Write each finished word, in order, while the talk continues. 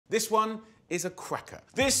This one is a cracker.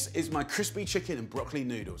 This is my crispy chicken and broccoli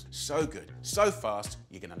noodles. So good, so fast,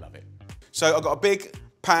 you're gonna love it. So I've got a big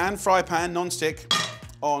pan, fry pan, non-stick,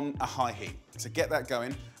 on a high heat. To get that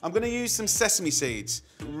going, I'm gonna use some sesame seeds.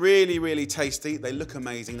 Really, really tasty. They look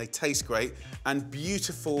amazing, they taste great, and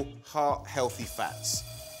beautiful, heart-healthy fats.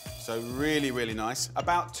 So really, really nice.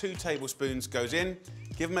 About 2 tablespoons goes in,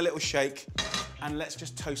 give them a little shake, and let's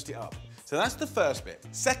just toast it up. So that's the first bit.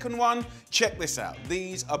 Second one, check this out.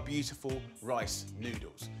 These are beautiful rice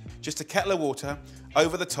noodles. Just a kettle of water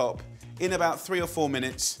over the top. In about 3 or 4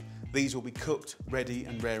 minutes, these will be cooked, ready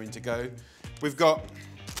and raring to go. We've got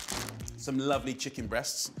some lovely chicken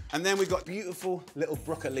breasts. And then we've got beautiful little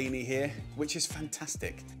broccolini here, which is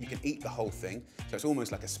fantastic. You can eat the whole thing. So it's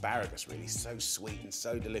almost like asparagus, really. So sweet and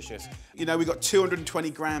so delicious. You know, we've got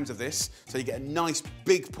 220 grams of this, so you get a nice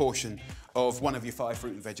big portion of one of your 5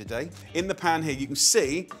 fruit and veg a day. In the pan here, you can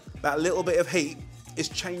see that little bit of heat is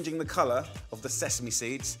changing the color of the sesame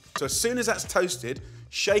seeds. So as soon as that's toasted,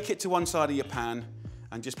 shake it to one side of your pan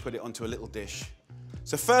and just put it onto a little dish.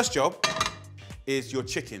 So first job is your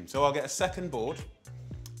chicken. So I'll get a second board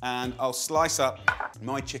and I'll slice up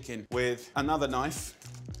my chicken with another knife,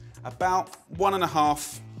 about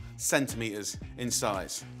 1.5 centimeters in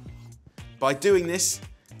size. By doing this,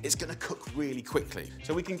 it's gonna cook really quickly.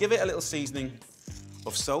 So we can give it a little seasoning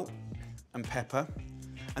of salt and pepper.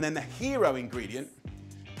 And then the hero ingredient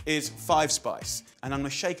is 5 spice. And I'm gonna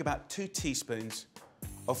shake about 2 teaspoons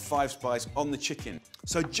of 5 spice on the chicken.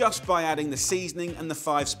 So just by adding the seasoning and the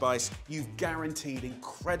 5 spice, you've guaranteed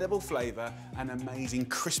incredible flavor and amazing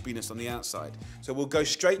crispiness on the outside. So we'll go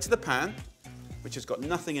straight to the pan, which has got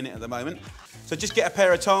nothing in it at the moment. So just get a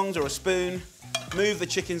pair of tongs or a spoon, move the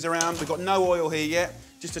chickens around. We've got no oil here yet.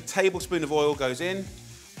 Just a tablespoon of oil goes in.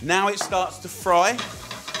 Now it starts to fry.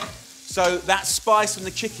 So that spice from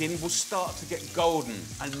the chicken will start to get golden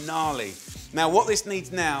and gnarly. Now what this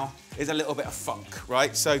needs now is a little bit of funk,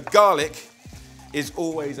 right? So garlic is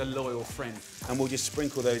always a loyal friend. And we'll just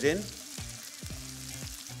sprinkle those in.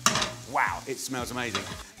 Wow, it smells amazing.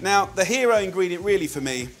 Now, the hero ingredient really for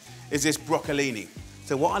me is this broccolini.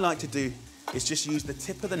 So what I like to do is just use the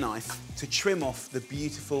tip of the knife to trim off the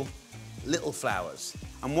beautiful little flowers.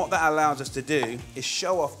 And what that allows us to do is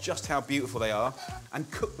show off just how beautiful they are and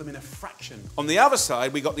cook them in a fraction. On the other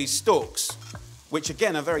side, we got these stalks, which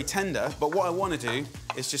again are very tender, but what I want to do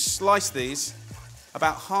is just slice these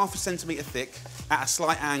about 1/2 centimeter thick at a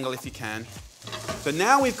slight angle if you can. So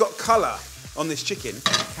now we've got colour on this chicken.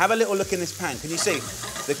 Have a little look in this pan. Can you see?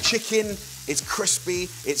 The chicken is crispy,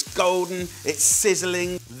 it's golden, it's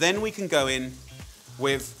sizzling. Then we can go in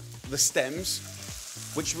with the stems,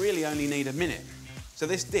 which really only need a minute. So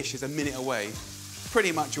this dish is a minute away,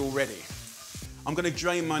 pretty much already. I'm going to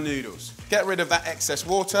drain my noodles. Get rid of that excess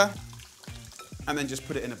water, and then just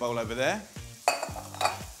put it in a bowl over there.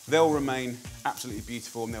 They'll remain absolutely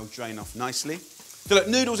beautiful and they'll drain off nicely. So look,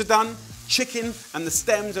 noodles are done, chicken and the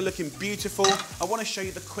stems are looking beautiful. I want to show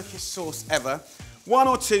you the quickest sauce ever. 1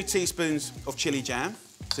 or 2 teaspoons of chili jam.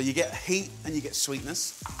 So you get heat and you get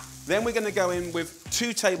sweetness. Then we're going to go in with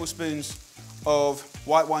 2 tablespoons of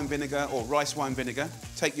white wine vinegar or rice wine vinegar.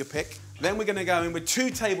 Take your pick. Then we're going to go in with 2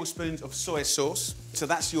 tablespoons of soy sauce. So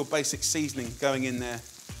that's your basic seasoning going in there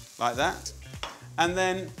like that. And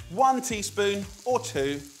then 1 teaspoon or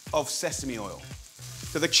 2 of sesame oil.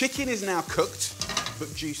 So the chicken is now cooked,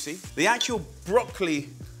 but juicy. The actual broccoli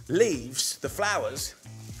leaves, the flowers,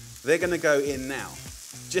 they're gonna go in now,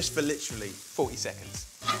 just for literally 40 seconds.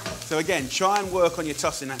 So again, try and work on your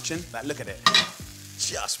tossing action. Look at it,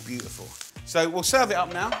 just beautiful. So we'll serve it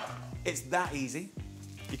up now. It's that easy.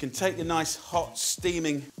 You can take your nice hot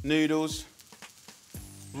steaming noodles,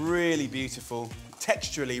 really beautiful,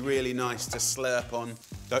 texturally really nice to slurp on.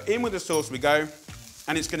 So in with the sauce we go,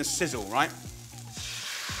 and it's gonna sizzle, right?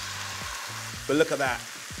 But look at that.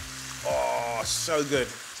 Oh, so good.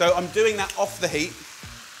 So I'm doing that off the heat,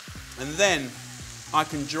 and then I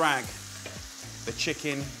can drag the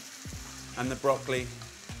chicken and the broccoli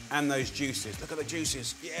and those juices. Look at the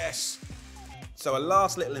juices, yes. So a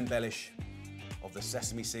last little embellish of the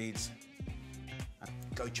sesame seeds.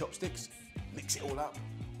 Go chopsticks, mix it all up,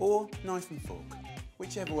 or knife and fork,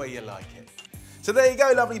 whichever way you like it. So there you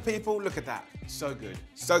go, lovely people. Look at that, so good,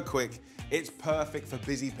 so quick. It's perfect for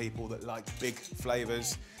busy people that like big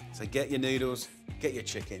flavors. So get your noodles, get your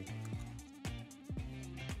chicken.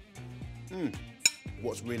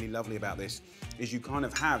 What's really lovely about this is you kind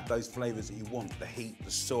of have those flavors that you want, the heat, the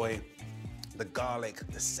soy, the garlic,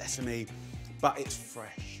 the sesame, but it's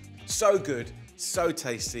fresh. So good, so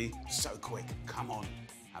tasty, so quick. Come on,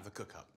 have a cook up.